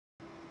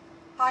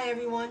Hi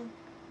everyone,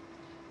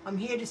 I'm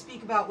here to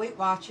speak about Weight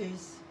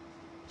Watchers,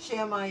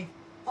 share my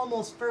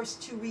almost first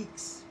 2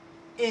 weeks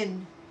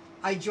in.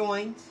 I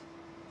joined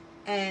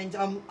and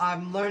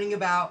I'm learning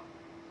about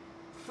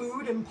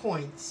food and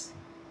points.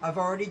 I've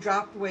already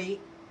dropped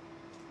weight.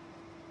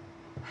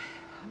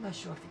 I'm not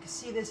sure if you can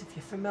see this, if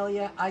you're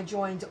familiar. I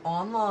joined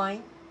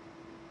online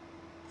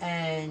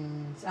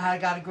and I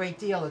got a great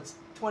deal. It's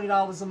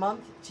 $20 a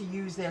month to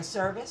use their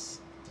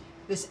service.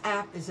 This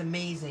app is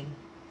amazing.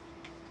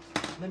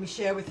 Let me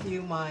share with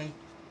you my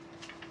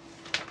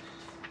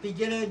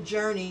beginner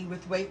journey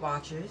with Weight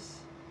Watchers.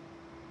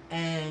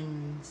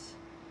 And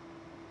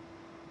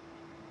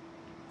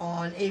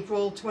on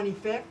April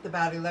 25th,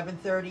 about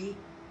 11:30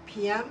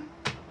 p.m.,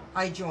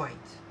 I joined.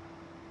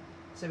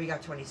 So we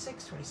got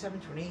 26, 27,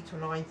 28,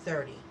 29,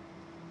 30.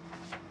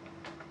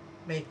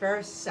 May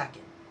 1st,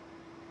 2nd.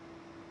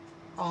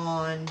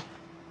 On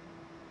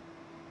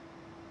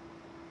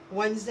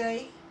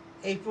Wednesday,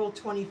 April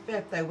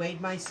 25th, I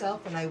weighed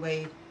myself and I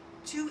weighed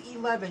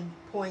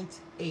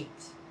 211.8.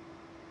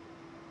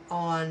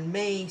 On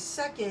May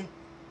 2nd,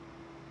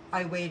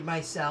 I weighed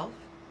myself.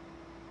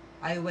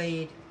 I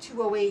weighed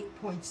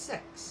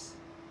 208.6.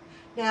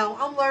 Now,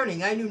 I'm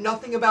learning. I knew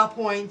nothing about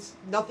points,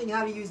 nothing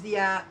how to use the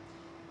app.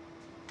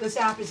 This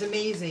app is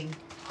amazing.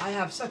 I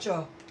have such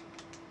a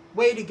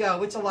way to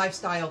go. It's a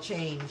lifestyle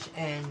change,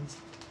 and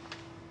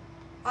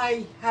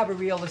I have a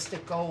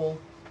realistic goal.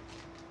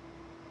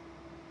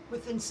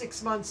 Within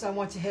 6 months, I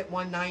want to hit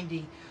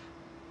 190.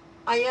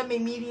 I am a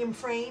medium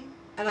frame,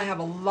 and I have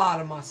a lot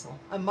of muscle.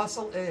 And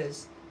muscle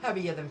is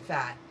heavier than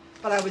fat.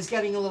 But I was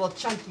getting a little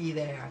chunky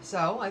there.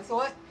 So I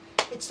thought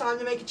it's time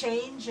to make a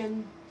change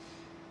and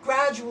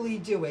gradually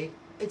do it.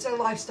 It's a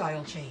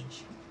lifestyle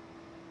change.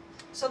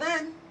 So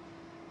then,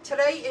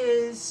 today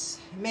is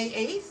May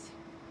 8th.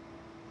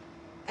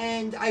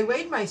 And I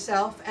weighed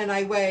myself, and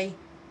I weigh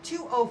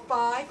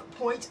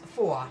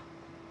 205.4. I'm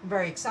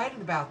very excited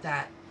about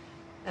that.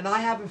 And I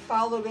haven't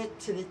followed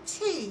it to the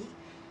T,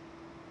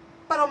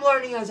 but I'm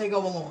learning as I go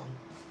along.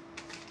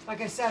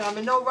 Like I said, I'm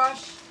in no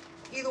rush.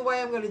 Either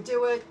way, I'm going to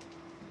do it.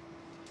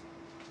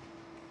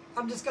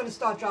 I'm just going to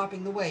start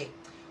dropping the weight.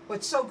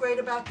 What's so great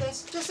about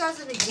this, just as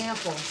an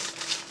example,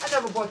 I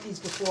never bought these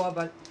before,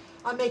 but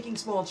I'm making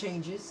small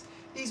changes.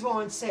 These were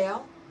on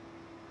sale,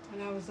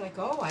 and I was like,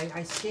 oh,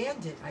 I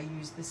scanned it. I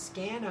used the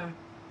scanner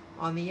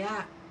on the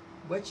app,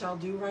 which I'll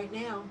do right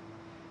now.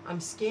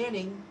 I'm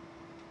scanning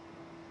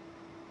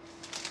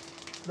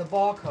the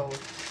barcode.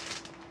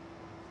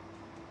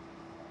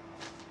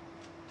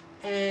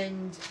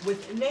 And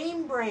with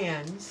name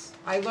brands,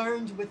 I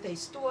learned with a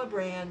store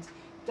brand,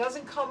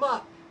 doesn't come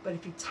up, but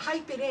if you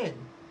type it in,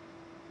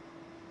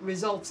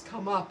 results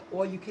come up,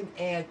 or you can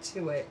add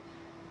to it.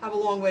 I have a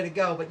long way to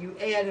go, but you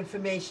add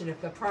information.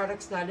 If the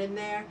product's not in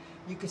there,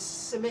 you can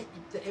submit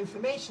the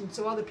information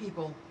so other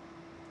people,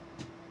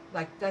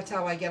 like that's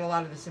how I get a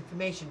lot of this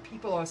information.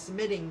 People are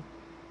submitting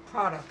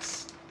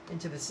products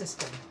into the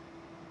system.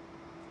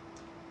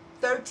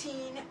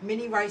 13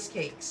 mini rice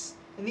cakes,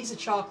 and these are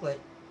chocolate.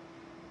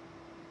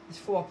 It's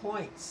 4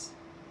 points.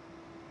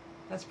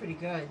 That's pretty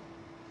good.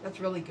 That's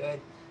really good.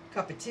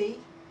 Cup of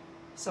tea,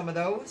 some of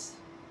those.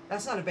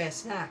 That's not a bad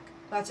snack.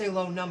 That's a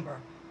low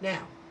number.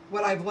 Now,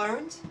 what I've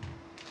learned,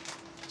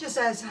 just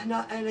as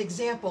an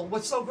example,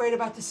 what's so great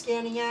about the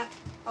scanning app?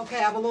 Okay, I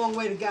have a long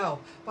way to go,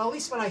 but at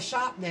least when I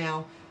shop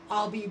now,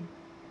 I'll be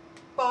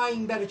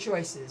buying better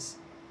choices.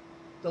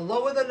 The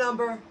lower the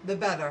number, the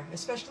better,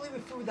 especially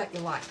with food that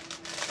you like.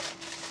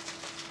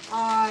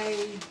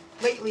 I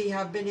lately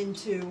have been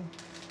into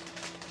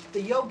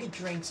the yogurt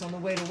drinks on the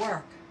way to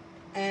work,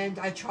 and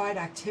I tried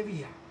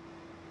Activia.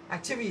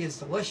 Activia is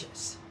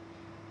delicious.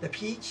 The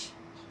peach,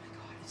 oh my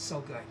God, it's so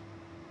good.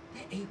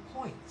 They're 8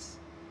 points.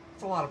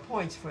 It's a lot of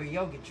points for a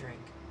yogurt drink.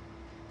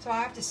 So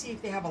I have to see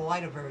if they have a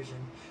lighter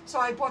version. So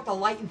I bought the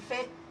Light and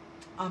Fit.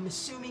 I'm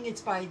assuming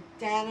it's by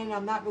Dannon.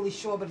 I'm not really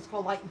sure, but it's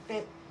called Light and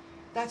Fit.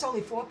 That's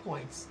only 4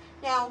 points.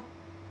 Now,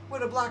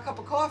 with a black cup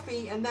of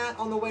coffee and that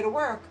on the way to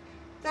work,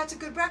 that's a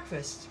good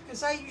breakfast,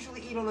 because I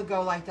usually eat on the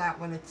go like that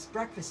when it's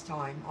breakfast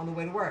time on the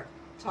way to work.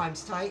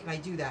 Time's tight, and I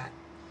do that.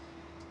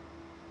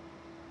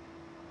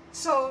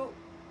 So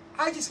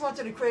I just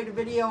wanted to create a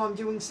video. I'm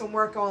doing some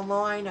work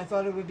online. I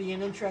thought it would be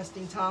an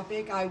interesting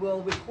topic. I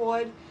will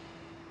record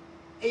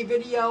a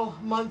video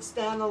months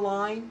down the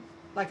line.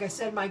 Like I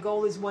said, my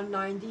goal is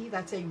 190.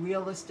 That's a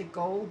realistic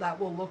goal. That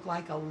will look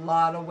like a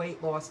lot of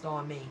weight lost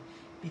on me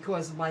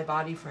because of my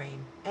body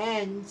frame.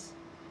 And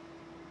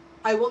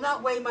I will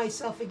not weigh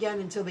myself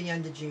again until the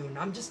end of June.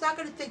 I'm just not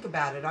going to think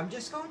about it. I'm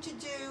just going to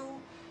do,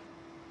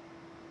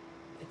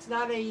 it's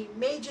not a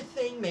major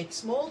thing, make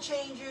small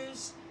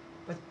changes,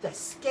 but the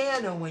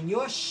scanner, when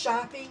you're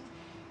shopping,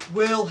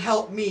 will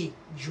help me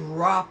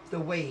drop the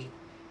weight.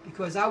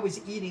 Because I was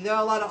eating, there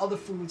are a lot of other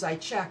foods I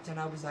checked, and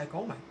I was like,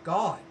 oh my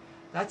God,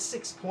 that's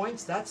 6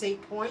 points, that's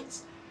 8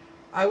 points.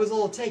 I was a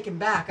little taken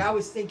back. I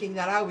was thinking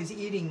that I was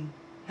eating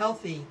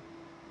healthy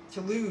to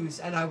lose,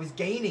 and I was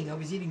gaining. I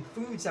was eating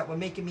foods that were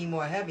making me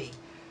more heavy.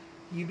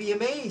 You'd be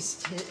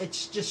amazed.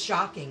 It's just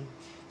shocking.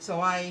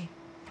 So I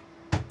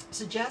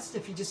suggest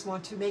if you just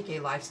want to make a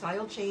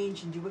lifestyle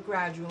change and do it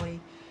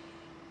gradually.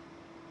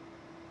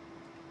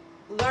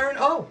 Learn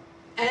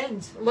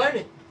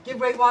it. Give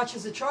Weight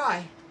Watchers a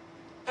try.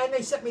 And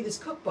they sent me this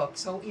cookbook,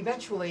 so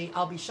eventually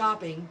I'll be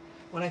shopping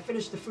when I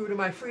finish the food in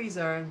my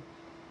freezer and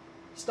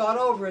start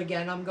over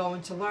again. I'm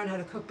going to learn how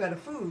to cook better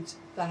foods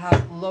that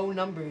have low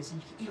numbers.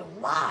 And you can eat a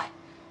lot.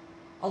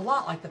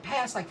 Like the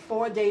past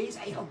 4 days,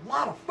 I ate a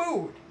lot of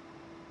food.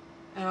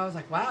 And I was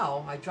like,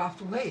 wow, I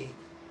dropped weight.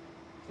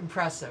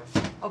 Impressive.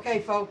 Okay,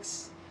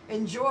 folks,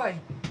 enjoy.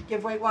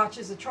 Give Weight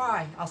Watchers a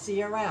try. I'll see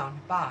you around.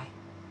 Bye.